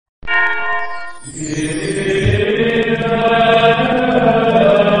En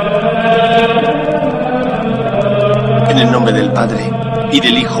el nombre del Padre, y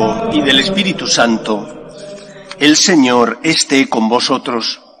del Hijo, y del Espíritu Santo, el Señor esté con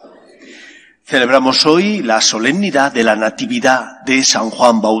vosotros. Celebramos hoy la solemnidad de la Natividad de San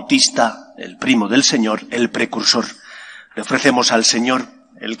Juan Bautista, el primo del Señor, el precursor. Le ofrecemos al Señor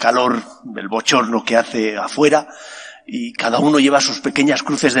el calor del bochorno que hace afuera, y cada uno lleva sus pequeñas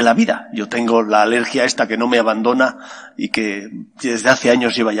cruces de la vida. Yo tengo la alergia esta que no me abandona y que desde hace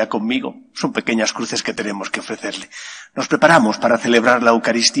años lleva ya conmigo. Son pequeñas cruces que tenemos que ofrecerle. Nos preparamos para celebrar la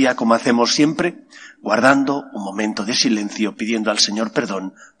Eucaristía como hacemos siempre, guardando un momento de silencio, pidiendo al Señor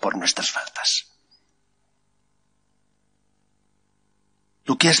perdón por nuestras faltas.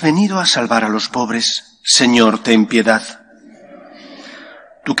 Tú que has venido a salvar a los pobres, Señor, ten piedad.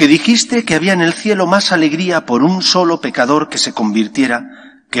 Tú que dijiste que había en el cielo más alegría por un solo pecador que se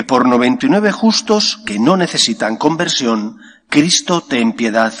convirtiera, que por 99 justos que no necesitan conversión, Cristo, ten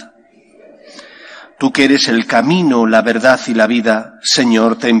piedad. Tú que eres el camino, la verdad y la vida,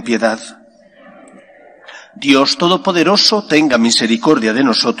 Señor, ten piedad. Dios Todopoderoso, tenga misericordia de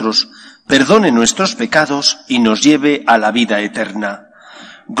nosotros, perdone nuestros pecados y nos lleve a la vida eterna.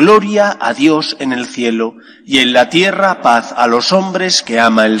 Gloria a Dios en el cielo, y en la tierra paz a los hombres que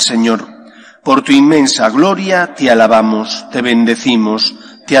ama el Señor. Por tu inmensa gloria te alabamos, te bendecimos,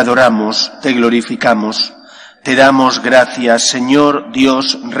 te adoramos, te glorificamos. Te damos gracias, Señor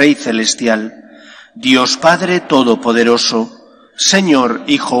Dios Rey Celestial, Dios Padre Todopoderoso, Señor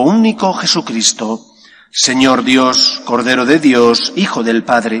Hijo único Jesucristo, Señor Dios, Cordero de Dios, Hijo del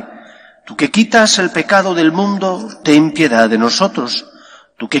Padre. Tú que quitas el pecado del mundo, ten piedad de nosotros.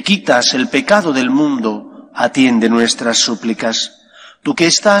 Tú que quitas el pecado del mundo, atiende nuestras súplicas. Tú que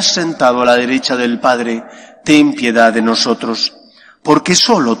estás sentado a la derecha del Padre, ten piedad de nosotros. Porque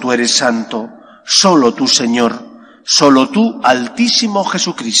solo tú eres santo, solo tú, Señor, solo tú, Altísimo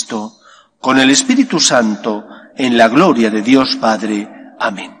Jesucristo, con el Espíritu Santo, en la gloria de Dios Padre.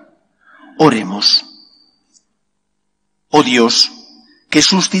 Amén. Oremos. Oh Dios, que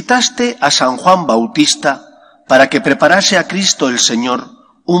suscitaste a San Juan Bautista para que preparase a Cristo el Señor,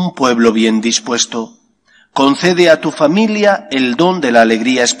 un pueblo bien dispuesto, concede a tu familia el don de la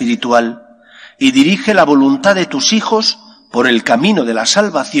alegría espiritual y dirige la voluntad de tus hijos por el camino de la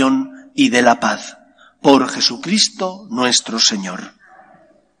salvación y de la paz. Por Jesucristo nuestro Señor.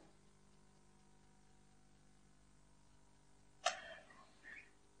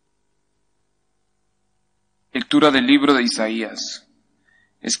 Lectura del libro de Isaías.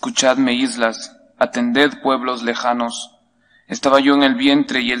 Escuchadme, islas, atended, pueblos lejanos. Estaba yo en el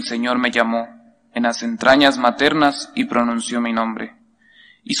vientre y el Señor me llamó, en las entrañas maternas, y pronunció mi nombre.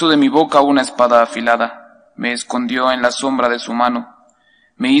 Hizo de mi boca una espada afilada, me escondió en la sombra de su mano,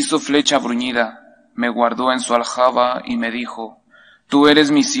 me hizo flecha bruñida, me guardó en su aljaba y me dijo, tú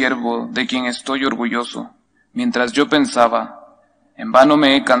eres mi siervo, de quien estoy orgulloso. Mientras yo pensaba, en vano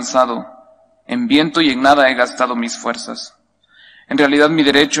me he cansado, en viento y en nada he gastado mis fuerzas. En realidad mi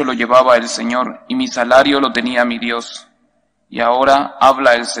derecho lo llevaba el Señor, y mi salario lo tenía mi Dios. Y ahora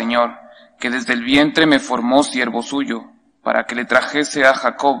habla el Señor, que desde el vientre me formó siervo suyo, para que le trajese a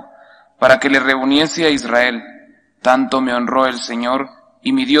Jacob, para que le reuniese a Israel. Tanto me honró el Señor,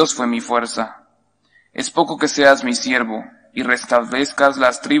 y mi Dios fue mi fuerza. Es poco que seas mi siervo, y restablezcas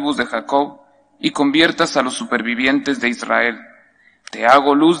las tribus de Jacob, y conviertas a los supervivientes de Israel. Te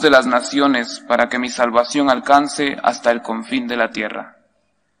hago luz de las naciones, para que mi salvación alcance hasta el confín de la tierra.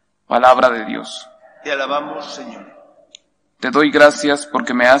 Palabra de Dios. Te alabamos, Señor. Te doy gracias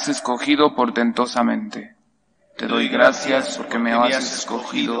porque me has escogido portentosamente. Te doy gracias porque me has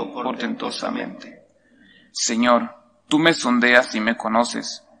escogido portentosamente. Señor, tú me sondeas y me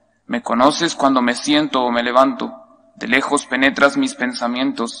conoces. Me conoces cuando me siento o me levanto. De lejos penetras mis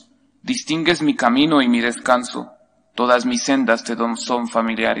pensamientos. Distingues mi camino y mi descanso. Todas mis sendas te son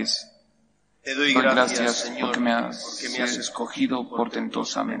familiares. Te doy gracias, Señor, porque me has escogido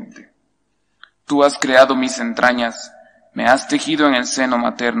portentosamente. Tú has creado mis entrañas. Me has tejido en el seno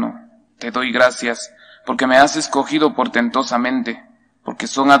materno. Te doy gracias, porque me has escogido portentosamente, porque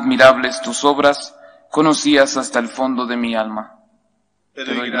son admirables tus obras, conocidas hasta el fondo de mi alma. Te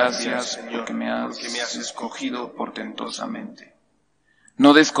doy gracias, Señor, porque me has escogido portentosamente.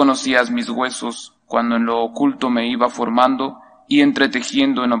 No desconocías mis huesos, cuando en lo oculto me iba formando y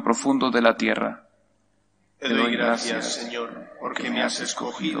entretejiendo en lo profundo de la tierra. Te doy gracias, Señor, porque me has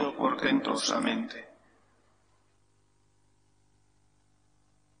escogido portentosamente.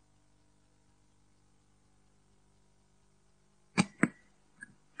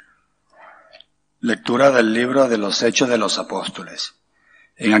 Lectura del libro de los Hechos de los Apóstoles.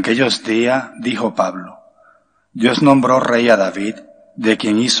 En aquellos días dijo Pablo: Dios nombró rey a David, de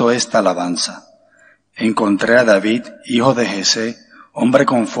quien hizo esta alabanza. Encontré a David, hijo de Jesé, hombre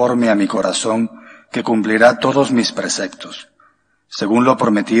conforme a mi corazón, que cumplirá todos mis preceptos. Según lo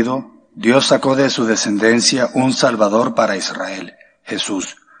prometido, Dios sacó de su descendencia un Salvador para Israel,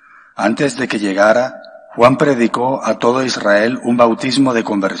 Jesús. Antes de que llegara, Juan predicó a todo Israel un bautismo de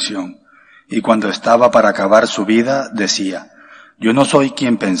conversión, y cuando estaba para acabar su vida, decía: Yo no soy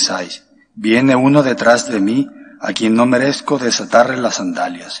quien pensáis, viene uno detrás de mí, a quien no merezco desatarle las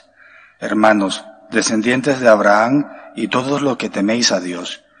sandalias. Hermanos, descendientes de Abraham y todos los que teméis a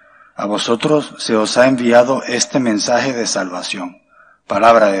Dios, a vosotros se os ha enviado este mensaje de salvación.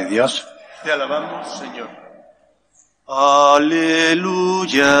 Palabra de Dios. Te alabamos, Señor. Aleluya.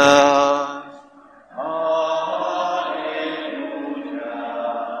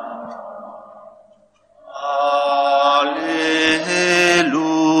 Aleluya.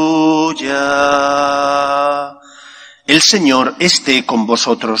 El Señor esté con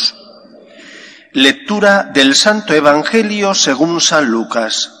vosotros. Lectura del Santo Evangelio según San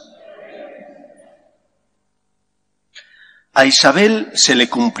Lucas. A Isabel se le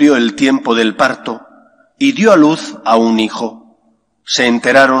cumplió el tiempo del parto y dio a luz a un hijo. Se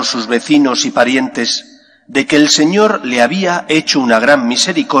enteraron sus vecinos y parientes de que el Señor le había hecho una gran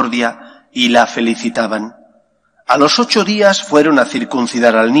misericordia y la felicitaban. A los 8 días fueron a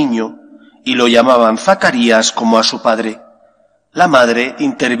circuncidar al niño y lo llamaban Zacarías como a su padre. La madre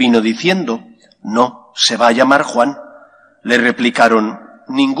intervino diciendo: No, se va a llamar Juan. Le replicaron: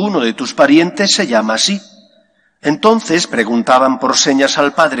 Ninguno de tus parientes se llama así. Entonces preguntaban por señas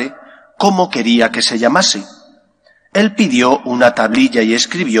al padre cómo quería que se llamase. Él pidió una tablilla y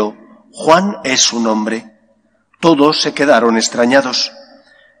escribió: Juan es su nombre. Todos se quedaron extrañados.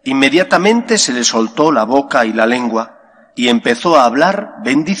 Inmediatamente se le soltó la boca y la lengua, y empezó a hablar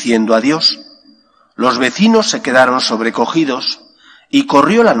bendiciendo a Dios. Los vecinos se quedaron sobrecogidos, y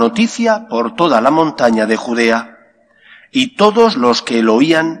corrió la noticia por toda la montaña de Judea. Y todos los que lo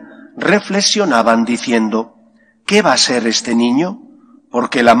oían reflexionaban diciendo: ¿Qué va a ser este niño?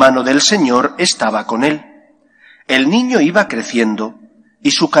 Porque la mano del Señor estaba con él. El niño iba creciendo,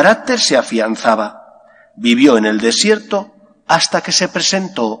 y su carácter se afianzaba. Vivió en el desierto hasta que se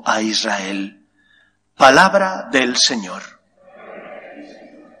presentó a Israel. Palabra del Señor.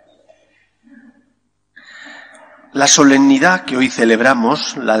 La solemnidad que hoy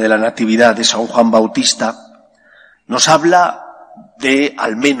celebramos, la de la Natividad de San Juan Bautista, nos habla de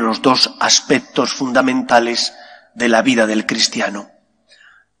al menos 2 aspectos fundamentales de la vida del cristiano.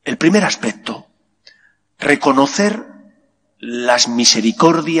 El primer aspecto, reconocer las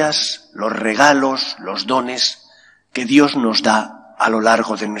misericordias, los regalos, los dones que Dios nos da a lo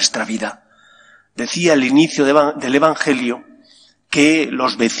largo de nuestra vida. Decía al inicio del Evangelio que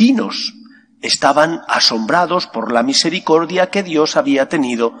los vecinos estaban asombrados por la misericordia que Dios había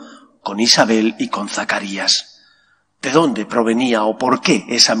tenido con Isabel y con Zacarías. ¿De dónde provenía o por qué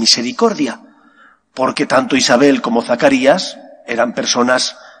esa misericordia? Porque tanto Isabel como Zacarías eran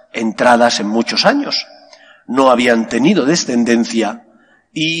personas entradas en muchos años, no habían tenido descendencia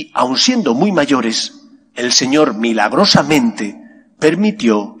y, aun siendo muy mayores, el Señor milagrosamente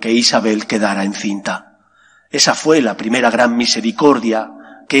permitió que Isabel quedara encinta. Esa fue la primera gran misericordia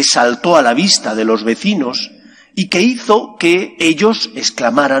que saltó a la vista de los vecinos y que hizo que ellos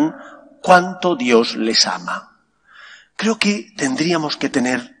exclamaran cuánto Dios les ama. Creo que tendríamos que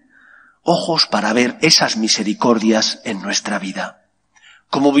tener ojos para ver esas misericordias en nuestra vida.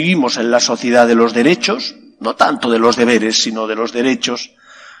 Como vivimos en la sociedad de los derechos, no tanto de los deberes, sino de los derechos,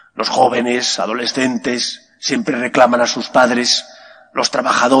 los jóvenes, adolescentes, siempre reclaman a sus padres, los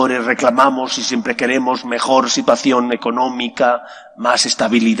trabajadores reclamamos y siempre queremos mejor situación económica, más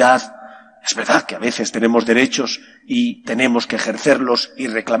estabilidad. Es verdad que a veces tenemos derechos y tenemos que ejercerlos y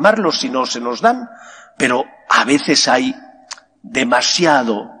reclamarlos si no se nos dan, pero a veces hay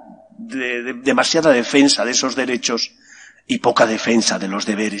demasiada defensa de esos derechos y poca defensa de los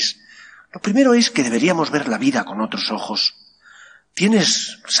deberes. Lo primero es que deberíamos ver la vida con otros ojos.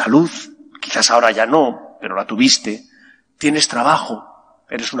 Tienes salud, quizás ahora ya no, pero la tuviste. Tienes trabajo,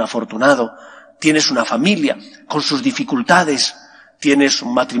 eres un afortunado. Tienes una familia con sus dificultades. Tienes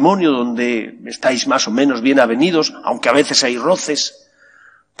un matrimonio donde estáis más o menos bien avenidos, aunque a veces hay roces.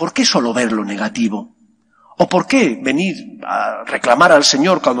 ¿Por qué solo ver lo negativo? ¿O por qué venir a reclamar al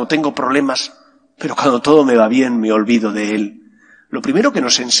Señor cuando tengo problemas, pero cuando todo me va bien me olvido de Él? Lo primero que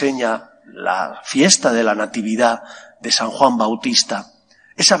nos enseña la fiesta de la Natividad de San Juan Bautista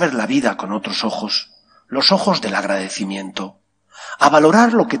es a ver la vida con otros ojos, los ojos del agradecimiento, a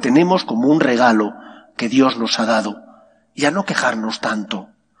valorar lo que tenemos como un regalo que Dios nos ha dado y a no quejarnos tanto,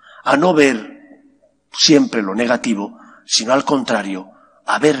 a no ver siempre lo negativo, sino al contrario,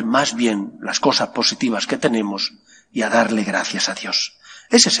 a ver más bien las cosas positivas que tenemos y a darle gracias a Dios.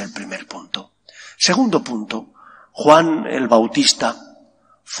 Ese es el primer punto. Segundo punto, Juan el Bautista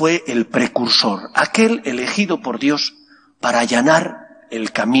fue el precursor, aquel elegido por Dios para allanar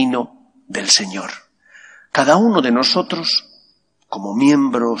el camino del Señor. Cada uno de nosotros, como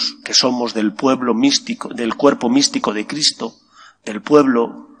miembros que somos del pueblo místico, del cuerpo místico de Cristo, del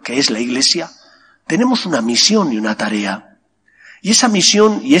pueblo que es la Iglesia, tenemos una misión y una tarea. Y esa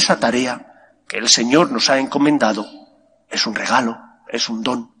misión y esa tarea que el Señor nos ha encomendado es un regalo, es un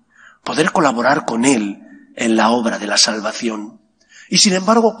don, poder colaborar con Él en la obra de la salvación. Y sin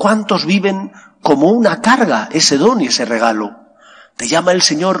embargo, ¿cuántos viven como una carga ese don y ese regalo? Te llama el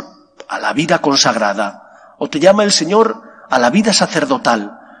Señor a la vida consagrada, o te llama el Señor a la vida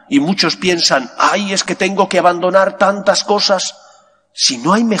sacerdotal, y muchos piensan, ¡ay, es que tengo que abandonar tantas cosas! Si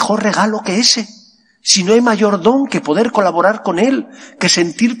no hay mejor regalo que ese, si no hay mayor don que poder colaborar con Él, que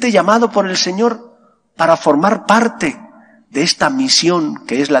sentirte llamado por el Señor para formar parte de esta misión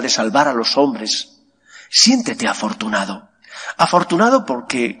que es la de salvar a los hombres. Siéntete afortunado. Afortunado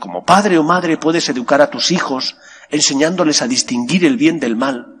porque como padre o madre puedes educar a tus hijos enseñándoles a distinguir el bien del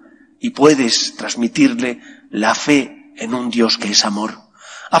mal y puedes transmitirle la fe en un Dios que es amor.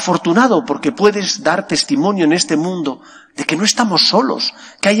 Afortunado porque puedes dar testimonio en este mundo de que no estamos solos,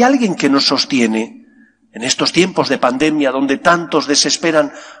 que hay alguien que nos sostiene. En estos tiempos de pandemia donde tantos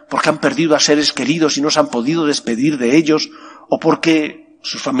desesperan porque han perdido a seres queridos y no se han podido despedir de ellos o porque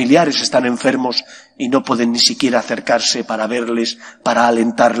sus familiares están enfermos y no pueden ni siquiera acercarse para verles, para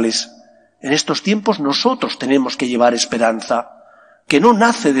alentarles. En estos tiempos nosotros tenemos que llevar esperanza, que no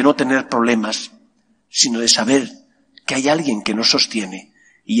nace de no tener problemas, sino de saber que hay alguien que nos sostiene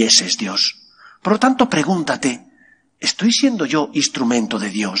y ese es Dios. Por lo tanto, pregúntate, ¿estoy siendo yo instrumento de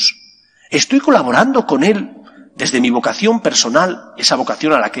Dios? ¿Estoy colaborando con Él desde mi vocación personal, esa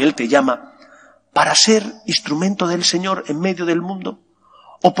vocación a la que Él te llama, para ser instrumento del Señor en medio del mundo?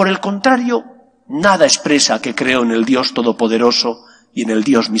 ¿O por el contrario, nada expresa que creo en el Dios Todopoderoso y en el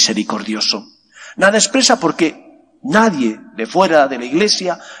Dios Misericordioso? Nada expresa porque nadie de fuera de la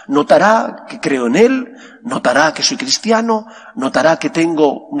Iglesia notará que creo en Él, notará que soy cristiano, notará que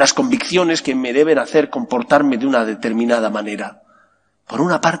tengo unas convicciones que me deben hacer comportarme de una determinada manera. Por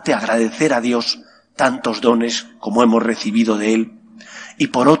una parte, agradecer a Dios tantos dones como hemos recibido de Él, y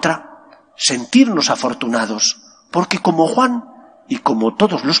por otra, sentirnos afortunados, porque como Juan y como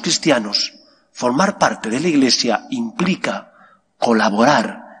todos los cristianos, formar parte de la Iglesia implica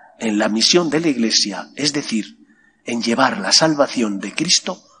colaborar en la misión de la Iglesia, es decir, en llevar la salvación de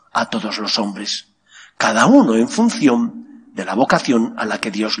Cristo a todos los hombres, cada uno en función de la vocación a la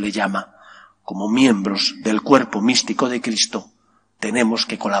que Dios le llama. Como miembros del cuerpo místico de Cristo, tenemos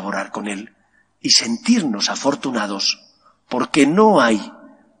que colaborar con Él y sentirnos afortunados, porque no hay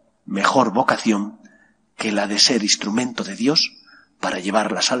mejor vocación que la de ser instrumento de Dios para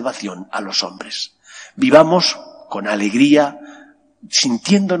llevar la salvación a los hombres. Vivamos con alegría,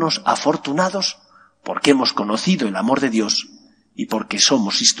 sintiéndonos afortunados porque hemos conocido el amor de Dios y porque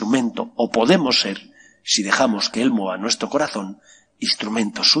somos instrumento, o podemos ser, si dejamos que Él mueva nuestro corazón,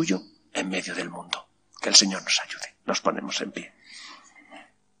 instrumento suyo en medio del mundo. Que el Señor nos ayude. Nos ponemos en pie.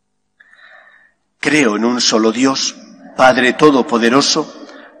 Creo en un solo Dios, Padre Todopoderoso,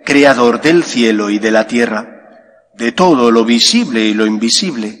 Creador del cielo y de la tierra, de todo lo visible y lo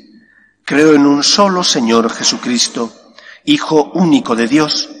invisible. Creo en un solo Señor Jesucristo, Hijo único de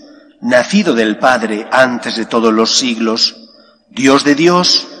Dios, nacido del Padre antes de todos los siglos, Dios de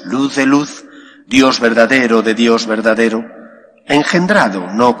Dios, luz de luz, Dios verdadero de Dios verdadero, engendrado,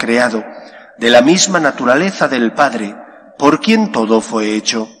 no creado, de la misma naturaleza del Padre, por quien todo fue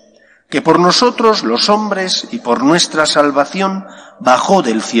hecho, que por nosotros los hombres y por nuestra salvación bajó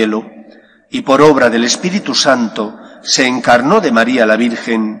del cielo, y por obra del Espíritu Santo se encarnó de María la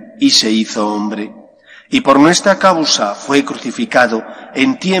Virgen y se hizo hombre, y por nuestra causa fue crucificado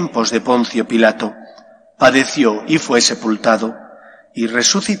en tiempos de Poncio Pilato, padeció y fue sepultado, y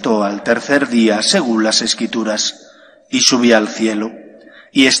resucitó al tercer día según las Escrituras, y subió al cielo,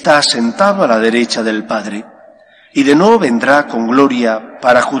 y está sentado a la derecha del Padre, y de nuevo vendrá con gloria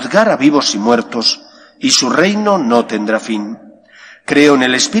para juzgar a vivos y muertos, y su reino no tendrá fin. Creo en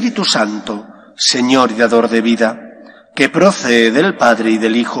el Espíritu Santo, Señor y dador de vida, que procede del Padre y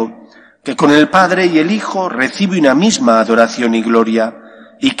del Hijo, que con el Padre y el Hijo recibe una misma adoración y gloria,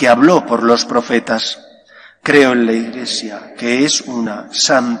 y que habló por los profetas. Creo en la Iglesia, que es una,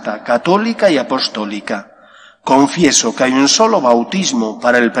 santa, católica y apostólica. Confieso que hay un solo bautismo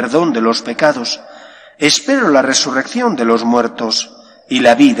para el perdón de los pecados. Espero la resurrección de los muertos y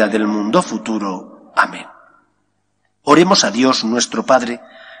la vida del mundo futuro. Amén. Oremos a Dios nuestro Padre,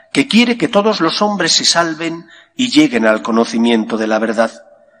 que quiere que todos los hombres se salven y lleguen al conocimiento de la verdad.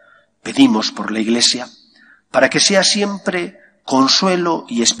 Pedimos por la Iglesia, para que sea siempre consuelo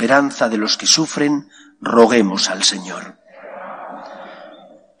y esperanza de los que sufren, roguemos al Señor.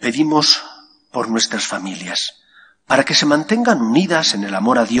 Pedimos por nuestras familias, para que se mantengan unidas en el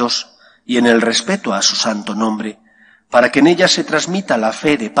amor a Dios y en el respeto a su santo nombre, para que en ellas se transmita la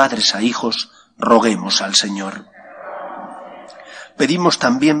fe de padres a hijos, roguemos al Señor. Pedimos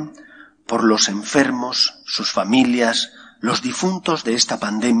también por los enfermos, sus familias, los difuntos de esta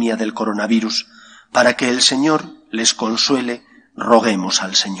pandemia del coronavirus, para que el Señor les consuele, roguemos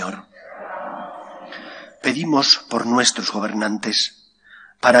al Señor. Pedimos por nuestros gobernantes,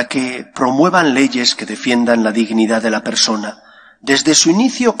 para que promuevan leyes que defiendan la dignidad de la persona, desde su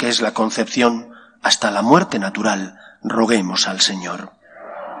inicio, que es la concepción, hasta la muerte natural, roguemos al Señor.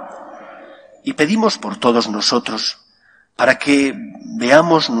 Y pedimos por todos nosotros, para que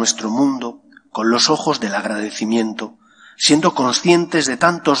veamos nuestro mundo con los ojos del agradecimiento, siendo conscientes de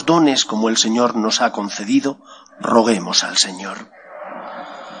tantos dones como el Señor nos ha concedido, roguemos al Señor.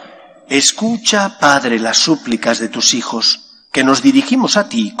 Escucha, Padre, las súplicas de tus hijos, que nos dirigimos a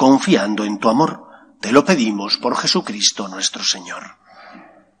ti confiando en tu amor. Te lo pedimos por Jesucristo nuestro Señor.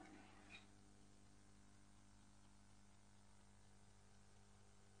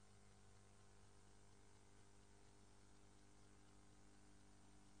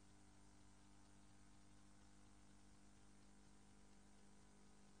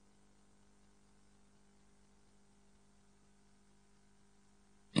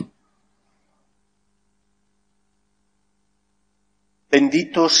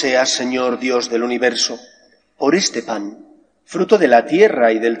 Bendito seas, Señor Dios del universo, por este pan, fruto de la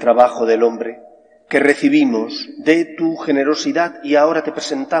tierra y del trabajo del hombre, que recibimos de tu generosidad y ahora te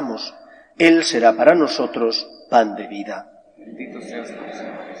presentamos. Él será para nosotros pan de vida. Bendito seas por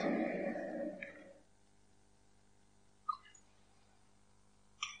siempre.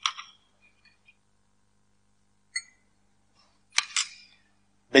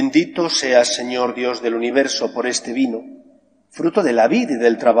 Bendito seas, Señor Dios del universo, por este vino, fruto de la vid y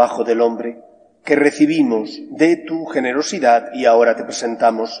del trabajo del hombre, que recibimos de tu generosidad y ahora te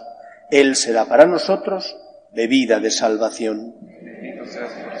presentamos. Él será para nosotros bebida de salvación. Bendito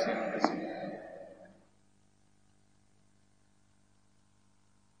seas por siempre, Señor.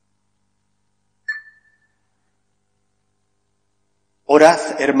 Orad,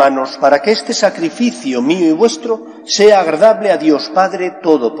 hermanos, para que este sacrificio mío y vuestro sea agradable a Dios Padre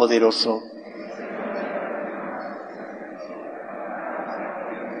Todopoderoso.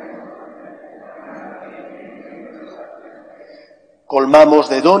 Colmamos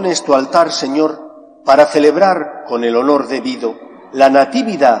de dones tu altar, Señor, para celebrar con el honor debido la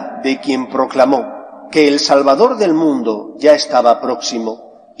natividad de quien proclamó que el Salvador del mundo ya estaba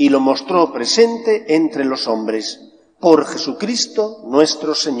próximo y lo mostró presente entre los hombres. Por Jesucristo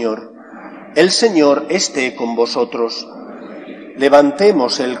nuestro Señor. El Señor esté con vosotros.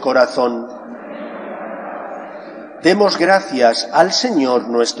 Levantemos el corazón. Demos gracias al Señor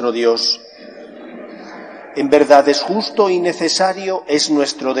nuestro Dios. En verdad es justo y necesario, es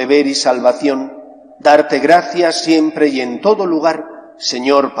nuestro deber y salvación, darte gracias siempre y en todo lugar,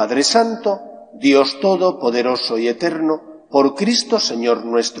 Señor Padre Santo, Dios Todopoderoso y Eterno, por Cristo Señor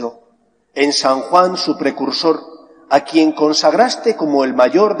nuestro. En San Juan, su precursor, a quien consagraste como el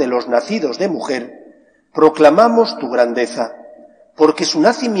mayor de los nacidos de mujer, proclamamos tu grandeza, porque su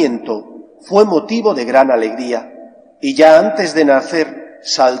nacimiento fue motivo de gran alegría, y ya antes de nacer,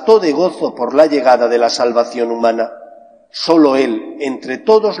 saltó de gozo por la llegada de la salvación humana. Sólo él, entre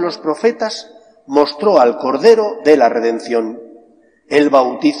todos los profetas, mostró al Cordero de la redención. Él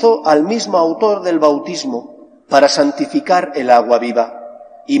bautizó al mismo autor del bautismo para santificar el agua viva,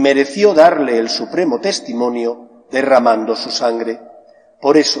 y mereció darle el supremo testimonio derramando su sangre.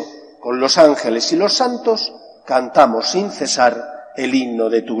 Por eso, con los ángeles y los santos, cantamos sin cesar el himno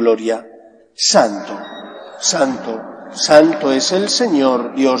de tu gloria. Santo, santo, santo es el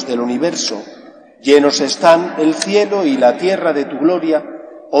Señor, Dios del universo. Llenos están el cielo y la tierra de tu gloria.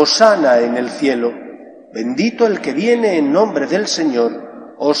 Hosana en el cielo. Bendito el que viene en nombre del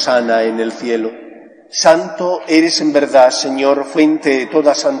Señor. Hosana en el cielo. Santo eres en verdad, Señor, fuente de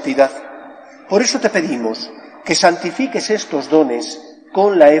toda santidad. Por eso te pedimos que santifiques estos dones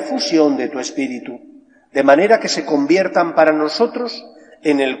con la efusión de tu Espíritu, de manera que se conviertan para nosotros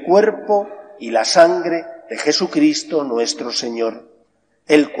en el cuerpo y la sangre de Jesucristo nuestro Señor,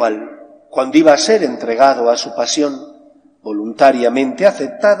 el cual, cuando iba a ser entregado a su pasión, voluntariamente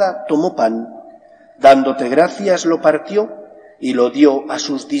aceptada, tomó pan, dándote gracias lo partió, y lo dio a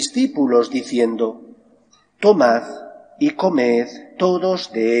sus discípulos diciendo: Tomad y comed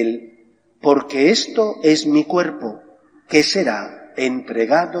todos de él, porque esto es mi cuerpo, que será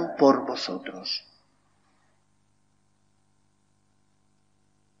entregado por vosotros.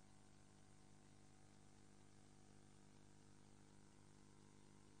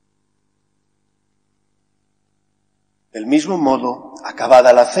 Del mismo modo,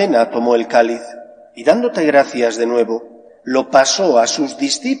 acabada la cena, tomó el cáliz, y dándote gracias de nuevo, lo pasó a sus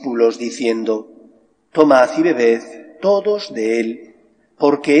discípulos diciendo: Tomad y bebed todos de él,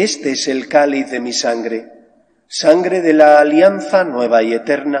 porque este es el cáliz de mi sangre, sangre de la alianza nueva y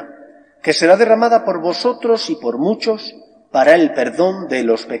eterna, que será derramada por vosotros y por muchos para el perdón de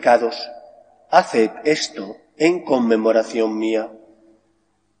los pecados. Haced esto en conmemoración mía.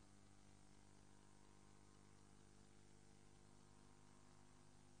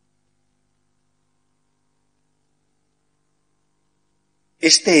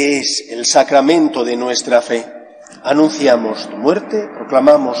 Este es el sacramento de nuestra fe. Anunciamos tu muerte,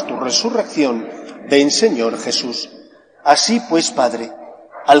 proclamamos tu resurrección. Ven, Señor Jesús. Así pues, Padre,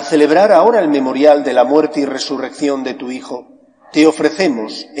 al celebrar ahora el memorial de la muerte y resurrección de tu Hijo, te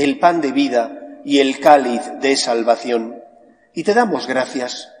ofrecemos el pan de vida y el cáliz de salvación, y te damos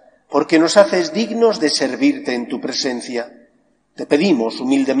gracias, porque nos haces dignos de servirte en tu presencia. Te pedimos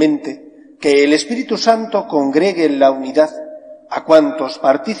humildemente que el Espíritu Santo congregue en la unidad a cuantos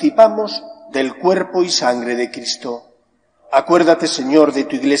participamos del cuerpo y sangre de Cristo. Acuérdate, Señor, de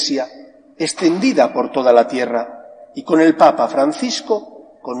tu Iglesia, extendida por toda la tierra, y con el Papa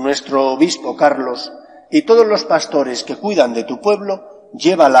Francisco, con nuestro obispo Carlos, y todos los pastores que cuidan de tu pueblo,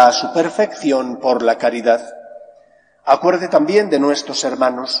 llévala a su perfección por la caridad. Acuérdate también de nuestros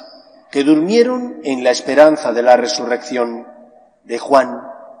hermanos, que durmieron en la esperanza de la resurrección, de Juan,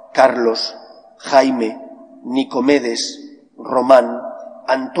 Carlos, Jaime, Nicomedes, Román,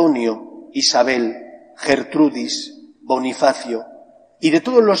 Antonio, Isabel, Gertrudis, Bonifacio, y de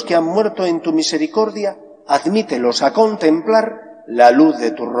todos los que han muerto en tu misericordia, admítelos a contemplar la luz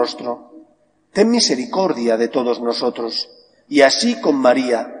de tu rostro. Ten misericordia de todos nosotros, y así con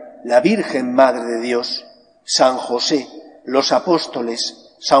María, la Virgen Madre de Dios, San José, los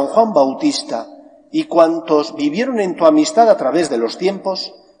apóstoles, San Juan Bautista, y cuantos vivieron en tu amistad a través de los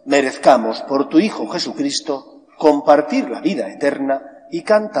tiempos, merezcamos por tu Hijo Jesucristo compartir la vida eterna y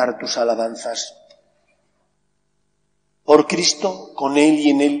cantar tus alabanzas. Por Cristo, con Él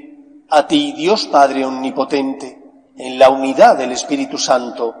y en Él, a ti, Dios Padre omnipotente, en la unidad del Espíritu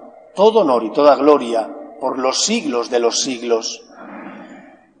Santo, todo honor y toda gloria por los siglos de los siglos.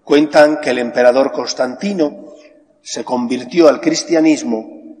 Cuentan que el emperador Constantino se convirtió al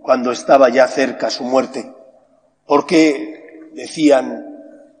cristianismo cuando estaba ya cerca su muerte, porque decían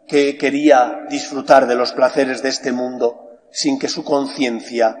que quería disfrutar de los placeres de este mundo sin que su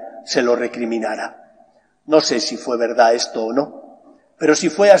conciencia se lo recriminara. No sé si fue verdad esto o no, pero si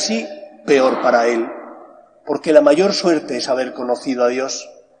fue así, peor para él, porque la mayor suerte es haber conocido a Dios,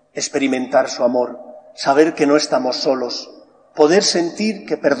 experimentar su amor, saber que no estamos solos, poder sentir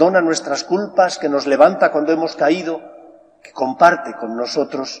que perdona nuestras culpas, que nos levanta cuando hemos caído, que comparte con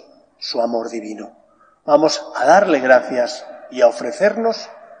nosotros su amor divino. Vamos a darle gracias y a ofrecernos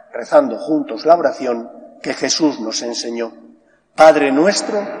rezando juntos la oración que Jesús nos enseñó. Padre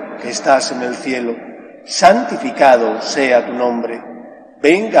nuestro que estás en el cielo, santificado sea tu nombre.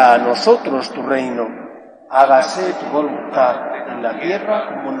 Venga a nosotros tu reino. Hágase tu voluntad en la tierra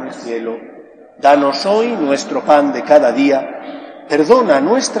como en el cielo. Danos hoy nuestro pan de cada día. Perdona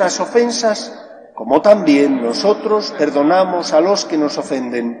nuestras ofensas, como también nosotros perdonamos a los que nos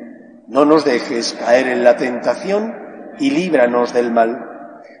ofenden. No nos dejes caer en la tentación y líbranos del mal.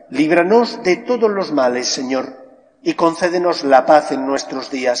 Líbranos de todos los males, Señor, y concédenos la paz en nuestros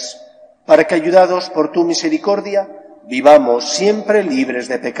días, para que, ayudados por tu misericordia, vivamos siempre libres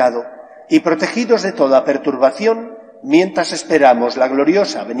de pecado y protegidos de toda perturbación, mientras esperamos la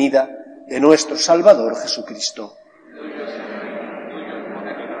gloriosa venida de nuestro Salvador Jesucristo.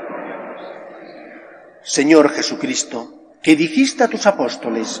 Señor Jesucristo, que dijiste a tus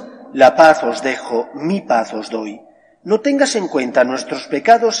apóstoles: la paz os dejo, mi paz os doy. No tengas en cuenta nuestros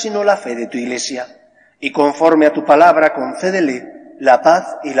pecados, sino la fe de tu Iglesia, y conforme a tu palabra concédele la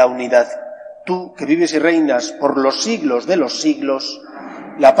paz y la unidad. Tú, que vives y reinas por los siglos de los siglos,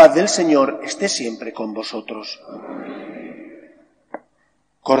 la paz del Señor esté siempre con vosotros.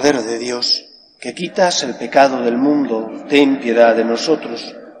 Cordero de Dios, que quitas el pecado del mundo, ten piedad de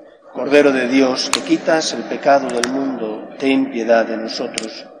nosotros. Cordero de Dios, que quitas el pecado del mundo, ten piedad de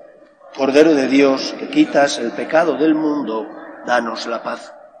nosotros. Cordero de Dios, que quitas el pecado del mundo, danos la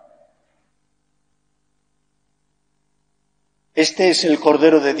paz. Este es el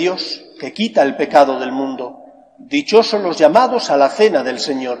Cordero de Dios que quita el pecado del mundo. Dichosos los llamados a la cena del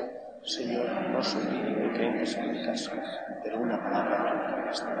Señor. Señor, no soy digno que entres en mi casa, pero una palabra tuya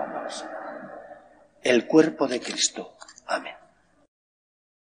bastará para sanar. El cuerpo de Cristo. Amén.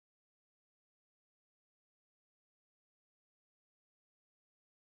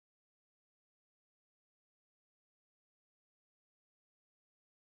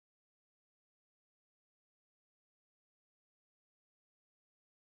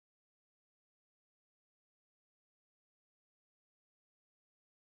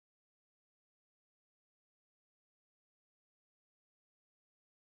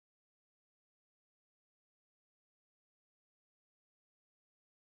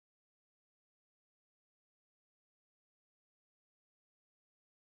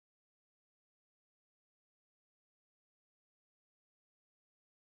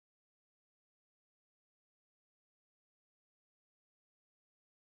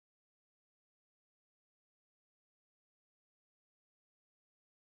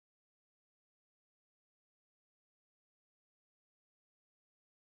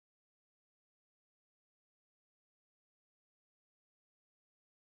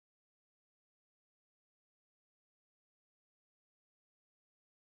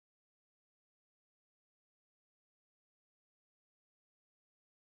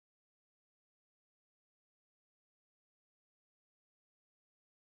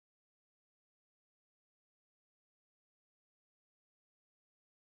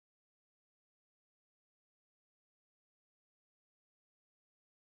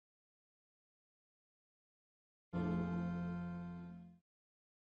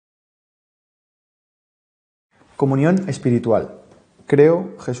 Comunión espiritual.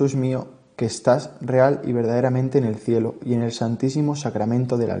 Creo, Jesús mío, que estás real y verdaderamente en el cielo y en el santísimo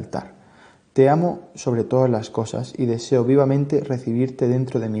sacramento del altar. Te amo sobre todas las cosas y deseo vivamente recibirte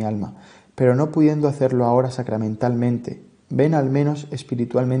dentro de mi alma, pero no pudiendo hacerlo ahora sacramentalmente, ven al menos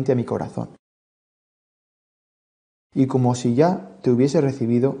espiritualmente a mi corazón. Y como si ya te hubiese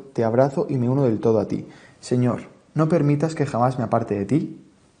recibido, te abrazo y me uno del todo a ti. Señor, no permitas que jamás me aparte de ti.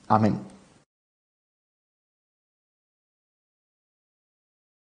 Amén.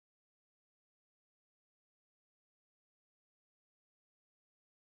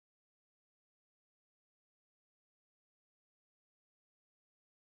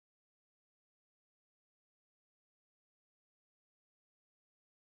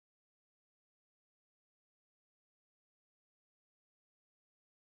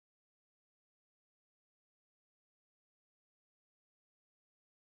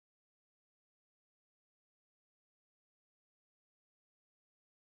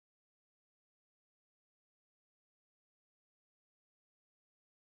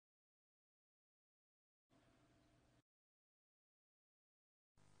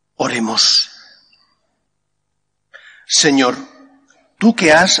 Oremos. Señor, tú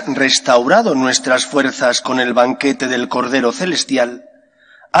que has restaurado nuestras fuerzas con el banquete del Cordero Celestial,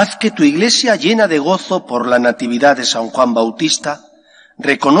 haz que tu Iglesia, llena de gozo por la natividad de San Juan Bautista,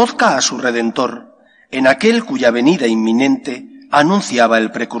 reconozca a su Redentor, en aquel cuya venida inminente anunciaba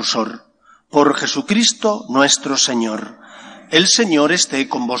el precursor. Por Jesucristo nuestro Señor. El Señor esté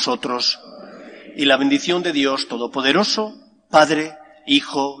con vosotros. Y la bendición de Dios Todopoderoso, Padre,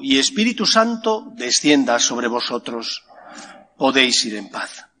 Hijo y Espíritu Santo, descienda sobre vosotros. Podéis ir en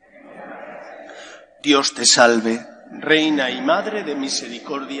paz. Dios te salve, Reina y Madre de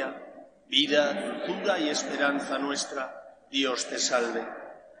misericordia, vida, dulzura y esperanza nuestra. Dios te salve.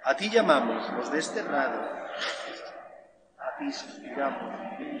 A ti llamamos los desterrados, a ti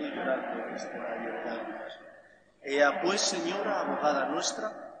suspiramos, viviendo y llorando en este valle de lágrimas. Ea pues, Señora, abogada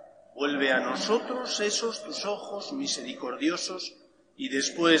nuestra, vuelve a nosotros esos tus ojos misericordiosos, y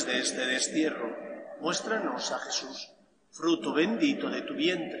después de este destierro, muéstranos a Jesús, fruto bendito de tu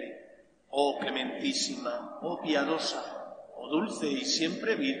vientre, oh clementísima, oh piadosa, oh dulce y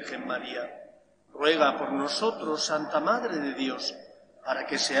siempre Virgen María. Ruega por nosotros, Santa Madre de Dios, para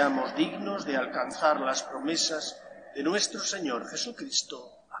que seamos dignos de alcanzar las promesas de nuestro Señor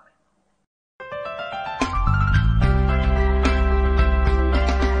Jesucristo.